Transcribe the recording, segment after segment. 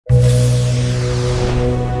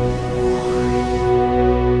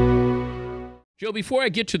Joe, before I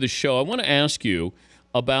get to the show, I want to ask you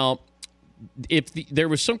about if there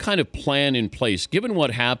was some kind of plan in place, given what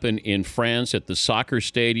happened in France at the soccer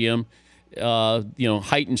stadium,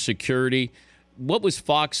 heightened security. What was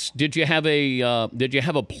Fox? Did you have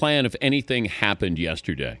a plan if anything happened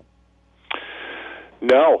yesterday?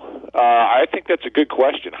 No. I think that's a good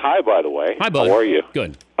question. Hi, by the way. Hi, bud. How are you?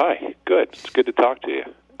 Good. Hi. Good. It's good to talk to you.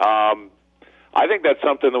 I think that's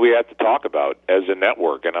something that we have to talk about as a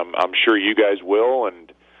network, and I'm sure you guys will, and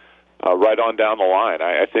right on down the line.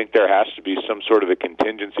 I think there has to be some sort of a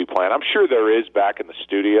contingency plan. I'm sure there is back in the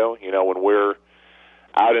studio. When we're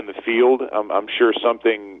out in the field, I'm sure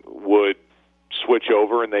something would switch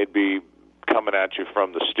over, and they'd be coming at you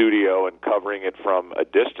from the studio and covering it from a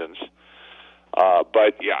distance.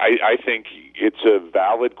 But yeah, I think it's a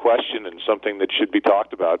valid question and something that should be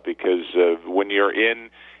talked about because when you're in,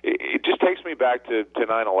 it just takes me back to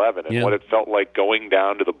 9/11 and what it felt like going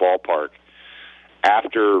down to the ballpark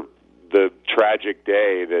after the tragic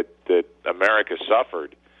day that America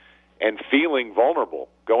suffered and feeling vulnerable.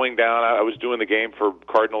 Going down, I was doing the game for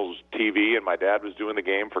Cardinals TV and my dad was doing the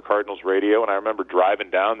game for Cardinals radio, and I remember driving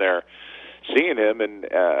down there seeing him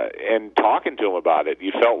and talking to him about it.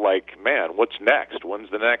 You felt like, man, what's next? When's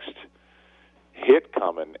the next hit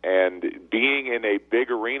coming? And being in a big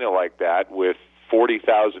arena like that with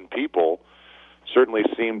 40,000 people certainly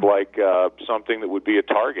seemed like something that would be a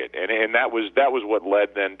target. And that was what led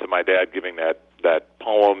then to my dad giving that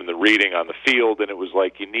poem and the reading on the field. And it was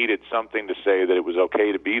like you needed something to say that it was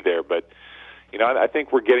okay to be there. But I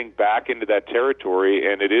think we're getting back into that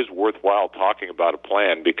territory, and it is worthwhile talking about a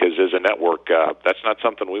plan because as a network, that's not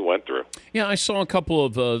something we went through. Yeah, I saw a couple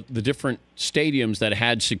of the different stadiums that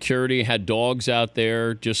had security, had dogs out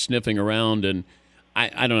there just sniffing around, and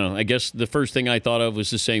I don't know. I guess the first thing I thought of was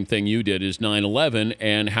the same thing you did, is 9/11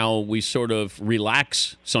 and how we sort of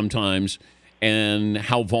relax sometimes and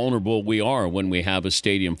how vulnerable we are when we have a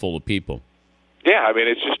stadium full of people. Yeah, I mean,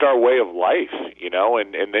 it's just our way of life,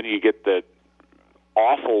 and then you get the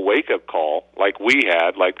awful wake-up call like we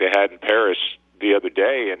had, like they had in Paris the other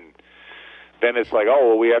day, and then it's like, oh,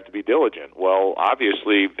 well, we have to be diligent. Well,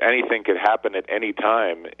 obviously, anything could happen at any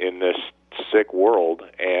time in this sick world,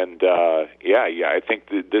 and I think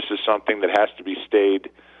that this is something that has to be stayed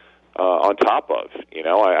on top of.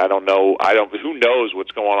 I don't know. Who knows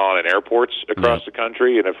what's going on in airports across the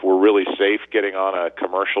country, and if we're really safe getting on a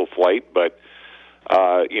commercial flight, but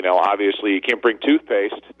obviously you can't bring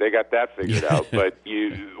toothpaste. They got that figured out. But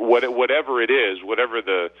whatever it is, whatever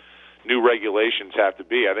the new regulations have to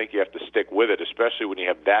be, I think you have to stick with it, especially when you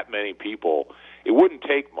have that many people. It wouldn't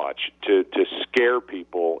take much to scare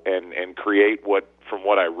people and create from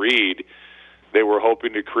what I read, they were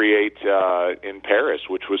hoping to create in Paris,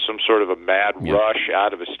 which was some sort of a mad rush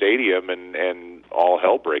out of a stadium and all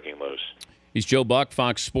hell breaking loose. He's Joe Buck,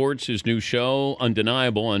 Fox Sports. His new show,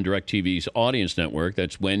 Undeniable, on DirecTV's Audience Network.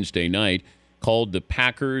 That's Wednesday night, called The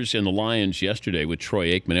Packers and the Lions yesterday with Troy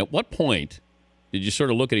Aikman. At what point did you sort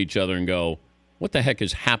of look at each other and go, what the heck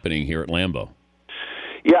is happening here at Lambeau?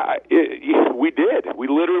 Yeah, we did. We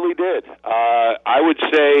literally did. I would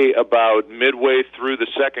say about midway through the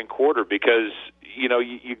second quarter because,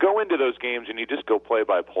 you go into those games and you just go play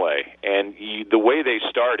by play. And the way they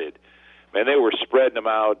started, man, they were spreading them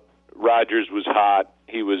out. Rodgers was hot.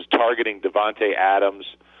 He was targeting Devontae Adams,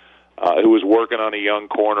 who was working on a young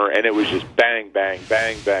corner, and it was just bang, bang,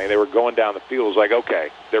 bang, bang. They were going down the field. It was like, okay,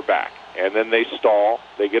 they're back. And then they stall.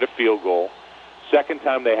 They get a field goal. Second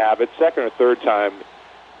time they have it, second or third time,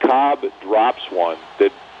 Cobb drops one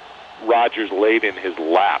that Rodgers laid in his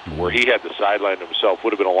lap where he had the sideline to himself.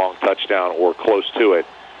 Would have been a long touchdown or close to it.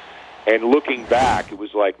 And looking back, it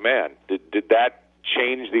was like, man, did that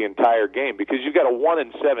change the entire game? Because you've got a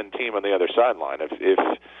 1-7 team on the other sideline.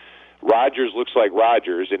 If Rodgers looks like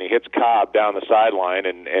Rodgers and he hits Cobb down the sideline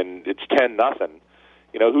and it's 10-0,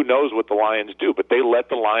 who knows what the Lions do? But they let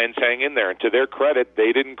the Lions hang in there. And to their credit,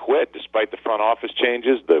 they didn't quit despite the front office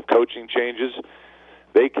changes, the coaching changes.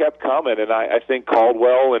 They kept coming, and I think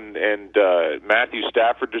Caldwell and Matthew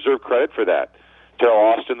Stafford deserve credit for that. Terrell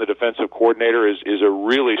Austin, the defensive coordinator, is a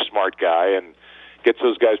really smart guy and gets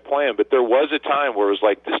those guys playing. But there was a time where it was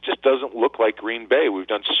like, this just doesn't look like Green Bay. We've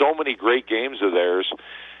done so many great games of theirs,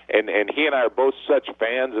 and he and I are both such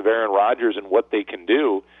fans of Aaron Rodgers and what they can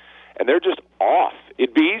do, and they're just off.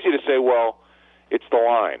 It'd be easy to say, well, it's the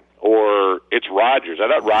line, or it's Rodgers. I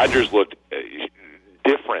thought Rodgers looked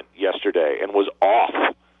different yesterday and was off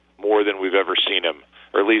more than we've ever seen him,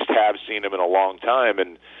 or at least have seen him in a long time,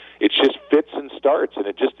 and it's just fits and starts, and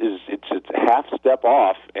it just is. It's a half step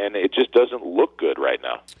off, and it just doesn't look good right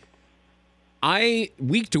now.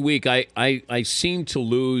 Week to week, I seem to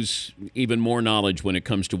lose even more knowledge when it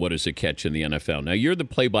comes to what is a catch in the NFL. Now, you're the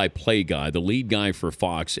play-by-play guy, the lead guy for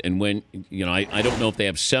Fox, and when I don't know if they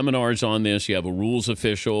have seminars on this. You have a rules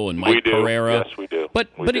official and Mike Pereira. Yes, we do. But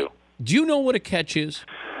do you know what a catch is?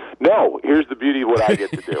 No. Here's the beauty of what I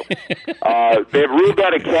get to do. They've ruled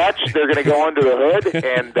out a catch. They're going to go under the hood,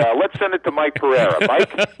 and let's send it to Mike Pereira.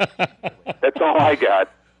 Mike, that's all I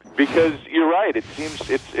got. Because you're right, it seems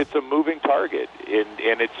it's a moving target,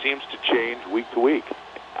 and it seems to change week to week.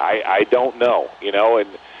 I don't know, and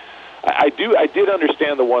I did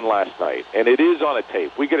understand the one last night, and it is on a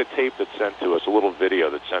tape. We get a tape that's sent to us, a little video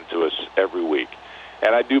that's sent to us every week,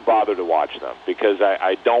 and I do bother to watch them because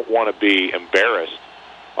I don't want to be embarrassed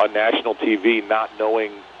on national TV not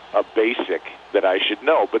knowing a basic that I should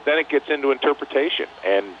know. But then it gets into interpretation,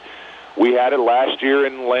 and we had it last year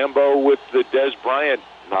in Lambeau with the Dez Bryant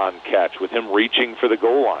non-catch, with him reaching for the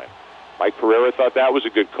goal line. Mike Pereira thought that was a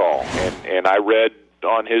good call, and I read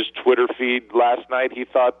on his Twitter feed last night he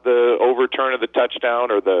thought the overturn of the touchdown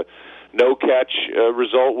or the no-catch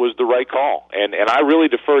result was the right call, and I really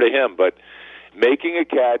defer to him. But making a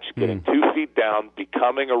catch, getting 2 feet down,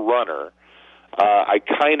 becoming a runner, I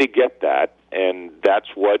kind of get that, and that's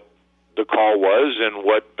what the call was and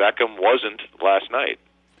what Beckham wasn't last night.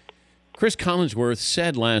 Chris Collinsworth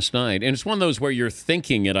said last night, and it's one of those where you're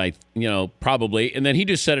thinking it, probably, and then he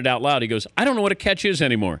just said it out loud. He goes, I don't know what a catch is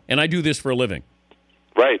anymore, and I do this for a living.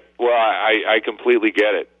 Right. Well, I completely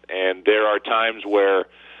get it. And there are times where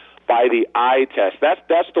by the eye test,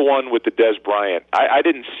 that's the one with the Dez Bryant. I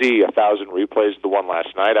didn't see 1,000 replays of the one last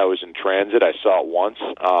night. I was in transit. I saw it once,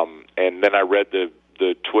 and then I read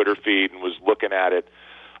the Twitter feed and was looking at it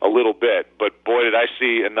a little bit, but boy, did I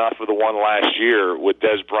see enough of the one last year with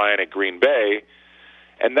Dez Bryant at Green Bay,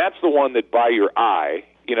 and that's the one that by your eye,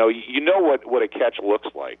 you know what a catch looks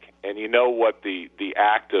like, and you know what the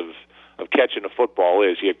act of catching a football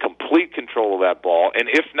is. He had complete control of that ball, and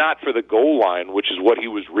if not for the goal line, which is what he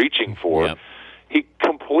was reaching for, yep, he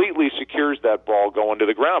completely secures that ball going to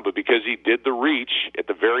the ground, but because he did the reach at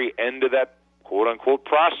the very end of that quote-unquote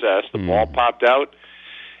process, the ball popped out.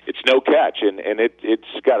 It's no catch, and it's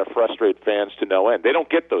got to frustrate fans to no end. They don't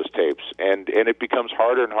get those tapes, and it becomes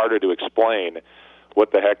harder and harder to explain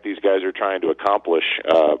what the heck these guys are trying to accomplish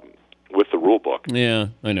with the rule book. Yeah,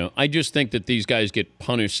 I know. I just think that these guys get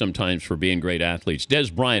punished sometimes for being great athletes.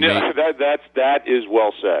 Dez Bryant. Yeah, that is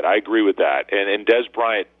well said. I agree with that. And Dez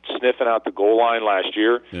Bryant sniffing out the goal line last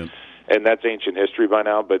year, yeah, and that's ancient history by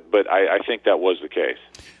now, but I think that was the case.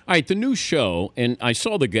 All right, the new show, and I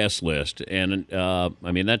saw the guest list, and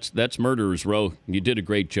that's Murderer's Row. You did a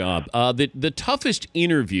great job. The toughest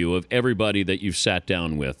interview of everybody that you've sat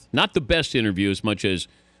down with, not the best interview as much as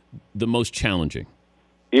the most challenging.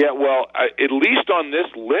 Yeah, well, at least on this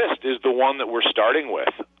list is the one that we're starting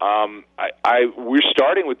with. We're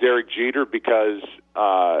starting with Derek Jeter because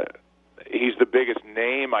he's the biggest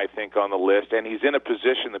name, I think, on the list, and he's in a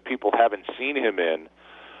position that people haven't seen him in.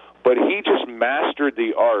 But he just mastered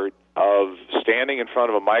the art of standing in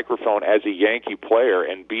front of a microphone as a Yankee player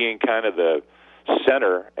and being kind of the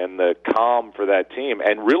center and the calm for that team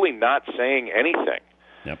and really not saying anything.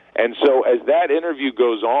 Yep. And so as that interview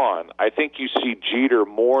goes on, I think you see Jeter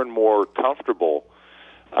more and more comfortable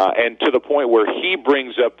and to the point where he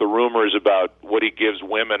brings up the rumors about what he gives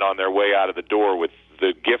women on their way out of the door with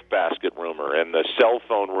the gift basket rumor and the cell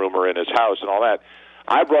phone rumor in his house and all that.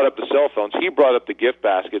 I brought up the cell phones, he brought up the gift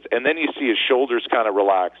baskets, and then you see his shoulders kind of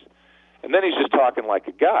relax. And then he's just talking like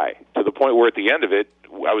a guy, to the point where at the end of it,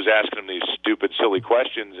 I was asking him these stupid, silly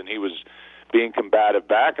questions, and he was being combative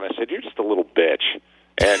back, and I said, you're just a little bitch.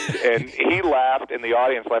 And he laughed, and the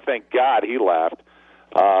audience laughed. Thank God he laughed.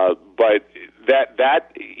 But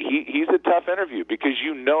he's a tough interview because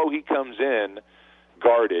you know he comes in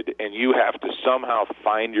guarded, and you have to somehow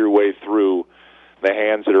find your way through the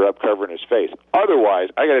hands that are up covering his face. Otherwise,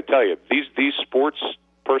 I got to tell you, these sports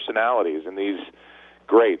personalities and these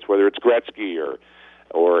greats, whether it's Gretzky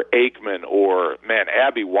or Aikman or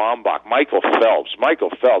Abby Wambach, Michael Phelps.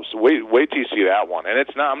 Wait till you see that one. And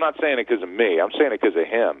it's not. I'm not saying it because of me. I'm saying it because of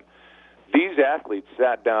him. These athletes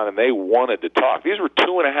sat down and they wanted to talk. These were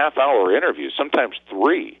 2.5-hour interviews, sometimes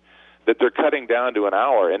 3, that they're cutting down to an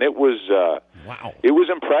hour, and it was wow. It was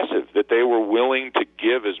impressive that they were willing to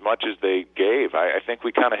give as much as they gave. I think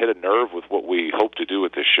we kind of hit a nerve with what we hope to do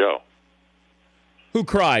with this show. Who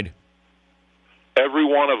cried? Every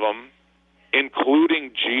one of them,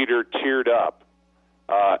 including Jeter, teared up.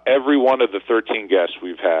 Every one of the 13 guests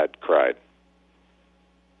we've had cried.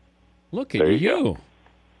 Look at you.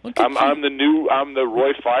 Look at I'm the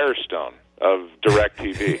Roy Firestone of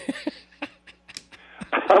DirecTV.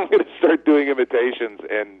 I'm going to start doing imitations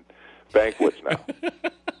and banquets now.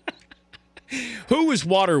 Who was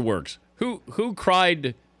Waterworks? Who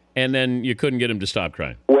cried and then you couldn't get him to stop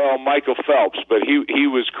crying? Well, Michael Phelps, but he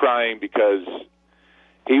was crying because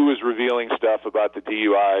he was revealing stuff about the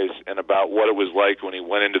DUIs and about what it was like when he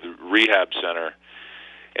went into the rehab center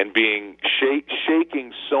and being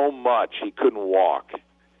shaking so much he couldn't walk.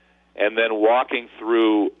 And then walking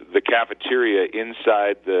through the cafeteria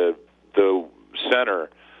inside the center,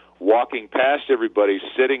 walking past everybody,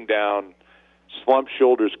 sitting down, slumped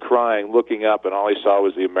shoulders, crying, looking up, and all he saw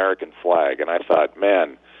was the American flag. And I thought,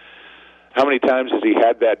 man, how many times has he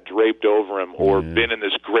had that draped over him or been in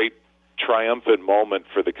this great triumphant moment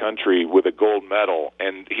for the country with a gold medal,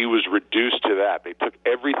 and he was reduced to that. They took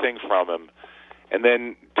everything from him. And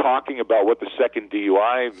then talking about what the second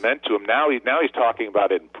DUI meant to him, now he's talking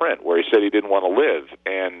about it in print, where he said he didn't want to live,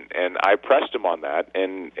 and I pressed him on that,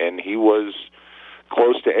 and he was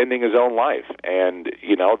close to ending his own life. And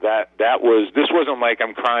this wasn't like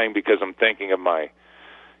I'm crying because I'm thinking of my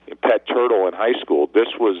pet turtle in high school. This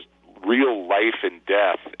was real life and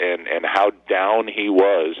death, and how down he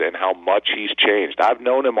was, and how much he's changed. I've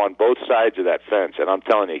known him on both sides of that fence, and I'm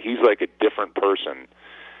telling you, he's like a different person.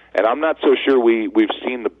 And I'm not so sure we've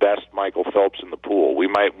seen the best Michael Phelps in the pool. We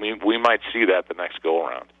might see that the next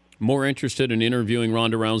go-around. More interested in interviewing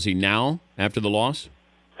Ronda Rousey now after the loss?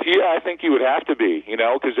 Yeah, I think he would have to be,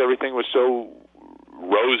 because everything was so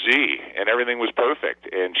rosy and everything was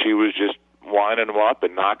perfect. And she was just winding him up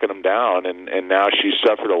and knocking him down, and now she's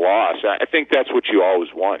suffered a loss. I think that's what you always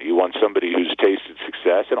want. You want somebody who's tasted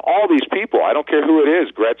success. And all these people, I don't care who it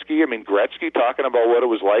is, Gretzky talking about what it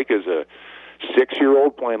was like as a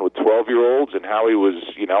 6-year-old playing with 12-year-olds and how he was,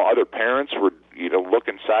 other parents were,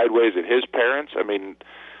 looking sideways at his parents. I mean,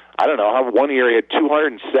 I don't know how one year he had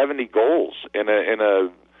 270 goals in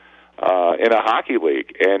a hockey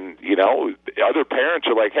league, and other parents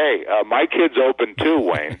are like, "Hey, my kid's open too,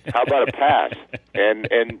 Wayne. How about a pass?" And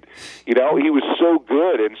he was so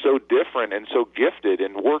good and so different and so gifted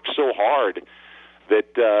and worked so hard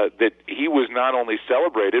that he was not only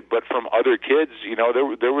celebrated, but from other kids,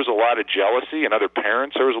 there was a lot of jealousy, and other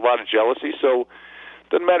parents, there was a lot of jealousy. So it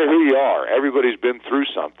doesn't matter who you are. Everybody's been through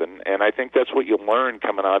something, and I think that's what you learn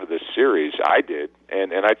coming out of this series. I did,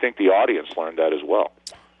 and I think the audience learned that as well.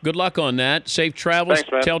 Good luck on that. Safe travels.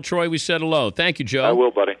 Thanks, man. Tell Troy we said hello. Thank you, Joe. I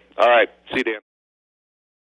will, buddy. All right. See you, Dan.